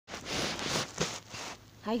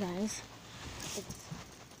Hi guys, it's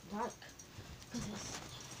dark because it's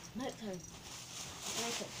nighttime.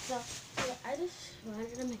 So I just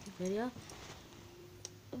wanted to make a video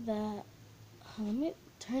that, let me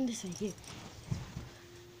turn this right here.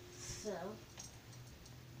 So,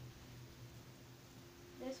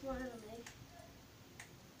 just wanted to make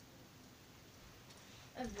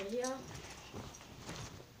a video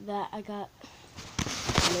that I got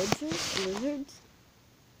lizards.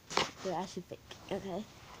 They're actually fake, okay?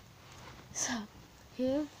 So,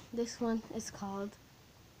 here, this one is called,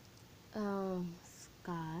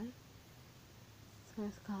 Sky. This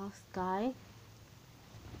one's called Sky.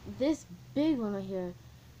 This big one right here,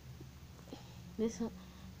 this one,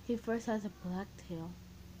 he first has a black tail.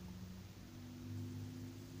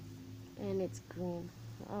 And it's green.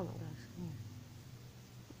 Oh my gosh.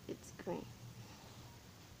 It's green.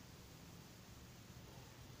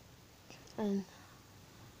 And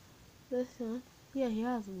this one, yeah, he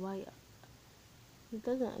has white. He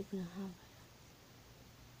doesn't even have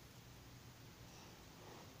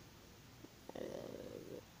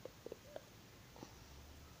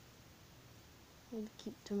it.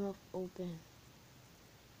 Keep the mouth open.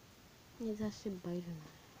 He's actually biting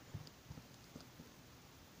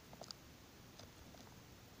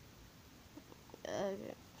it.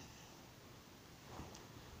 Okay.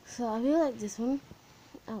 So I feel like this one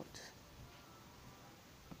out.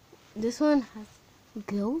 This one has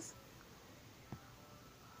gills.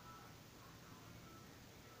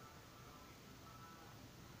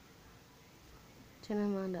 Turn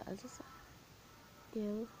him on the other side.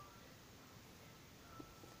 Gills.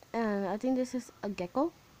 And I think this is a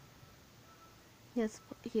gecko. Yes,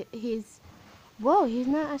 he's. Whoa, he's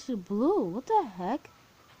not actually blue. What the heck?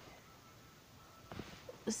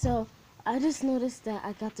 So I just noticed that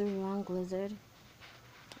I got the wrong lizard.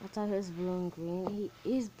 I thought he was blue and green.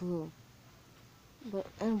 He is blue. But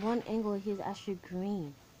in one angle, he's actually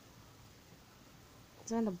green.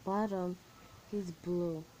 So on the bottom, he's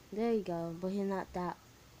blue. There you go. But he's not that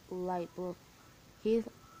light blue. He's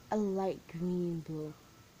a light green blue.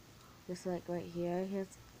 Just like right here.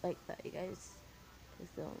 He's like that, you guys.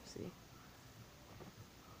 Just don't see.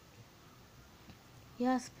 He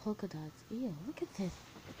has polka dots. Ew, look at this.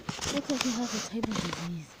 Looks like he has a type of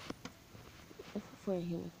disease. For a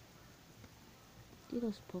human. See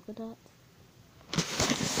those polka dots?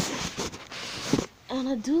 And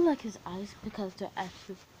I do like his eyes because they're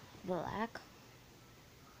actually black.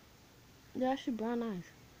 They're actually brown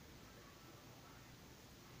eyes.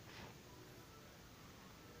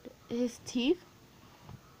 His teeth.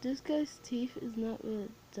 This guy's teeth is not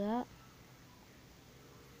really that.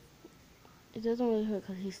 It doesn't really hurt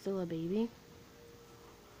because he's still a baby.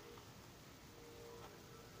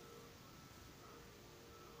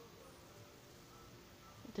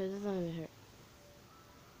 It doesn't really hurt.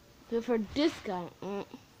 But for this guy,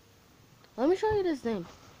 let me show you this name.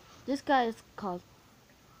 This guy is called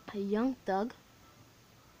a Young Thug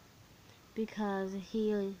because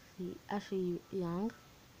he is actually young.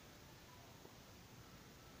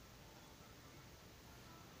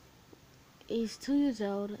 He's 2 years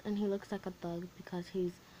old and he looks like a thug because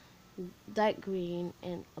he's dark green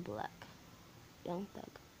and a black. Young Thug.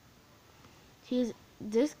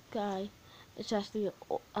 This guy is actually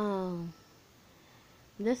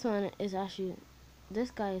this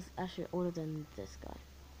guy is actually older than this guy.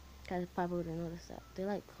 Guys probably wouldn't notice that. They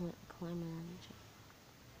like climbing on each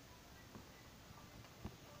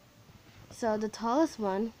other. So the tallest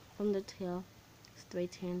one from the tail,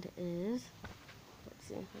 straight hand, is, let's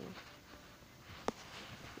see.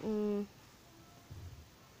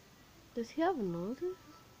 Does he have noses?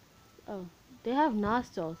 Oh, they have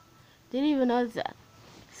nostrils. Didn't even notice that.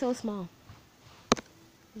 So small.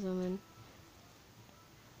 Zoom in.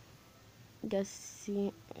 Guys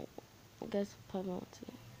probably won't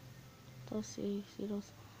see. Those see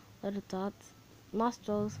those little dots,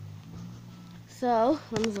 nostrils. So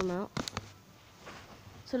let me zoom out.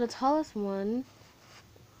 So the tallest one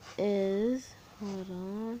is, hold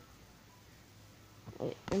on.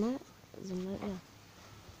 Wait, am I zoom out? Yeah.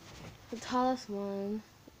 The tallest one,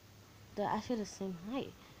 they're actually the same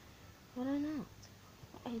height. But they're not.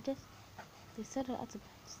 They said it at the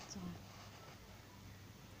pet store.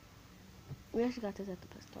 We actually got this at the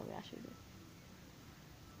pet store. We actually did.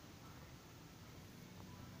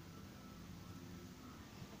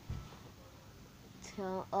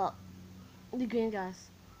 Tail up. The green guys.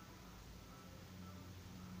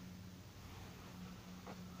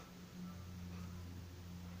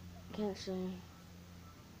 Can't show you.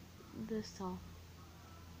 This tall.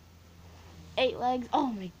 8 legs. Oh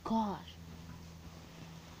my gosh.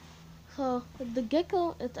 So the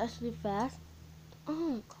gecko is actually fast.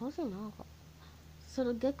 Oh, close your mouth. So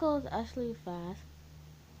the gecko is actually fast.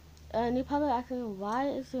 And you're probably asking, why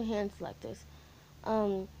is your hands like this?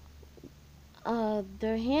 Um,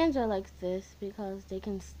 their hands are like this because they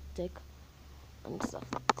can stick and stuff.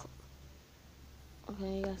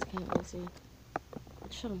 Okay, you guys can't really see.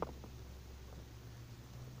 Shut them.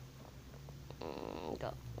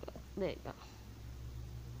 Go. There you go.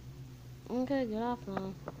 Okay, get off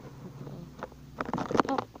now.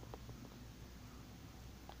 Oh,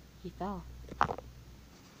 he fell.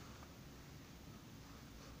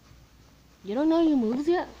 You don't know your moves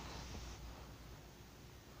yet?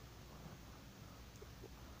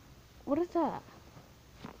 What is that?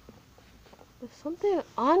 There's something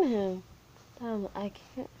on him. I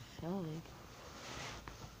can't show it.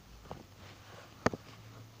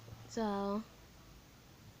 So,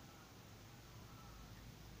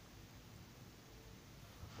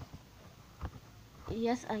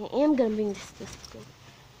 yes, I am gonna bring this thing.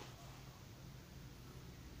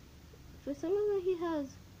 For some reason, he has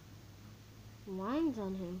lines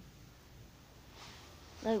on him.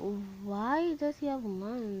 Like, why does he have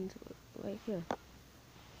lines right here?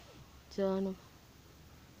 So,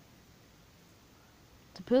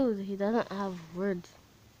 to prove that he doesn't have words.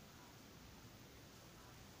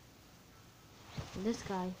 This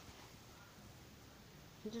guy,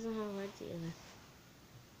 he doesn't have words either.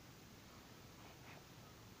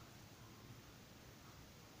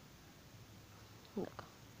 Look.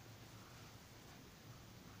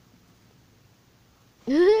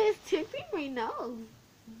 It's tickling my nose.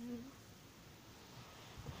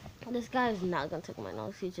 This guy is not gonna tickle my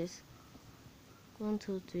nose. He just 1,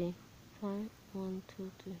 2, 3, 5, 1,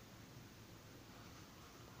 2, 3.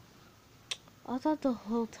 I thought the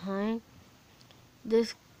whole time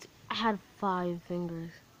this had 5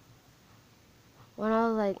 fingers. When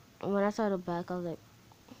I saw the back, I was like,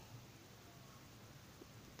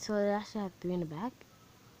 so it actually had 3 in the back?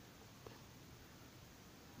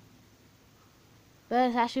 But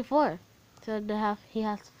it's actually 4. So he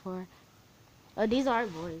has 4. Oh, these are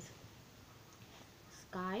boys.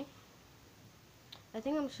 Sky. I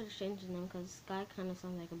think I should change his name because Sky kind of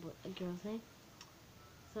sounds like a girl's name.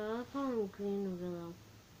 So I'll call him Green Willow.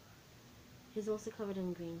 He's mostly covered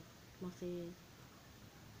in green. Mostly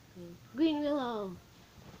green. Green Willow!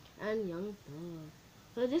 And Young Thug.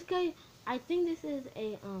 So this guy, I think this is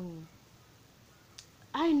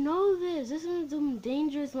I know this. This is one of the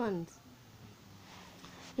dangerous ones.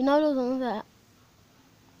 You know those ones that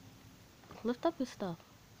lift up your stuff.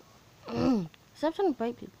 Stop trying to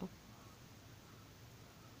bite people.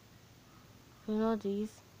 You know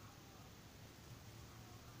these?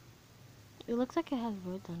 It looks like it has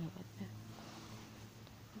words on it right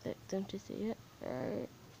there. Don't you see it? Right.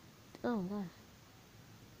 Oh gosh.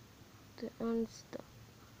 The unstuck.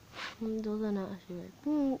 Those are not actually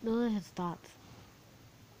right. Those are his thoughts.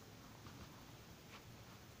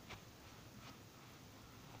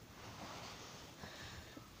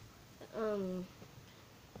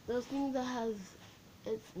 Those things that has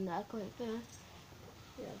its neck like this.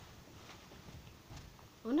 Yeah.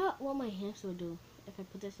 I wonder what my hamster would do if I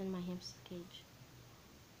put this in my hamster cage.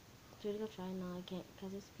 Should I go try? No, I can't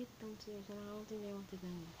because it's people downstairs and I don't think they want to go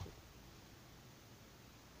into it.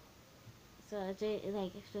 So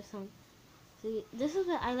it's just some. See, this is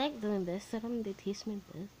what I like doing this. So they teach me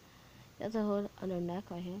this. You have to hold on their neck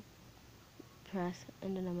right here. Press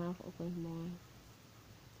and then the mouth opens more.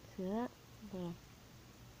 See that? Yeah.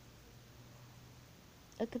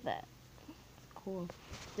 Look at that. It's cool.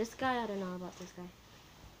 This guy, I don't know about this guy.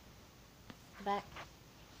 Back.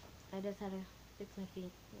 I just had to fix my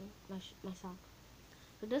feet. My sock.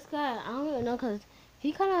 But this guy, I don't really know because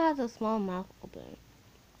he kind of has a small mouth open.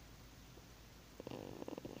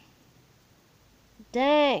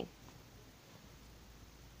 Dang.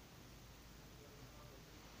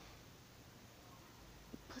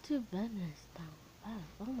 Put your business down. Wow.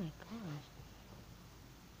 Oh my gosh.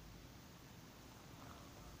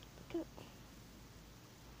 Look at.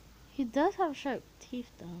 He does have sharp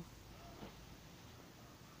teeth though.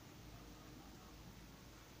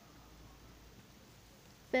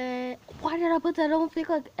 But why did I put that? I don't feel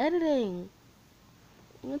like editing.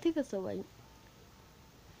 I don't think that's so right.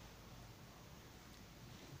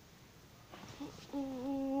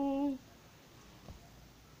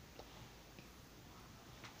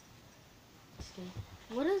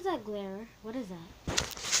 What is that glare? What is that?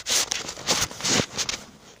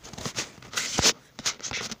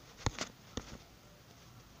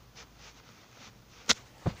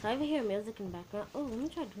 So I even hear music in the background. Oh, let me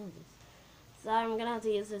try doing this. So I'm gonna have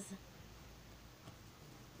to use this.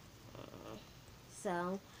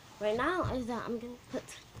 So right now is that I'm gonna put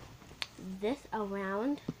this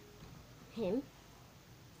around him.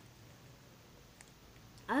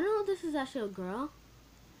 I don't know if this is actually a girl.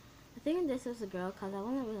 I think this is a girl because I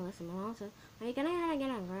wasn't really listening. My mom said, "Are you gonna get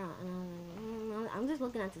a girl?" And I was like, I'm just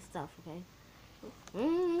looking at the stuff, okay?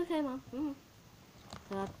 Okay, mom.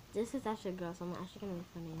 So this is actually a girl, so I'm actually gonna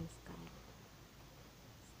make her name Sky.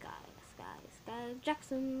 Sky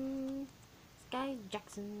Jackson. Sky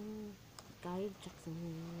Jackson. Sky Jackson.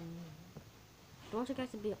 I want you guys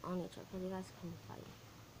to be on each other because you guys can fight.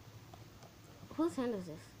 Whose hand is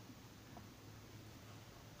this?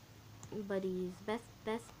 Buddies. Best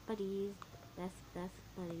buddies. Best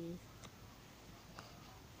buddies.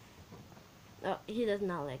 Oh, he does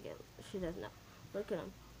not like it. She does not. Look at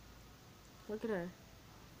him. Look at her.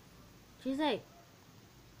 She's like,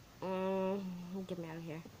 get me out of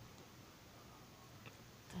here.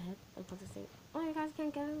 Go ahead. I'm supposed to say, oh, you guys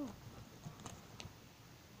can't get out.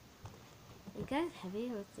 You guys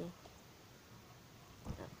heavy? Let's see.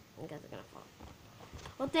 Oh, you guys are gonna fall.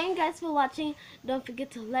 Well, thank you guys for watching. Don't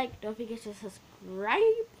forget to like. Don't forget to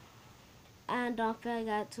subscribe. And don't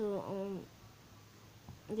forget to,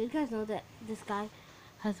 did you guys know that this guy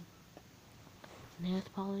has nail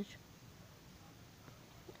polish?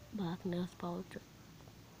 Black nail polish.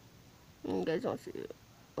 You guys don't see it.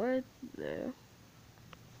 Right there.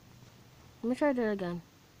 Let me try that again.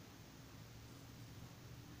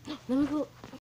 Let me go.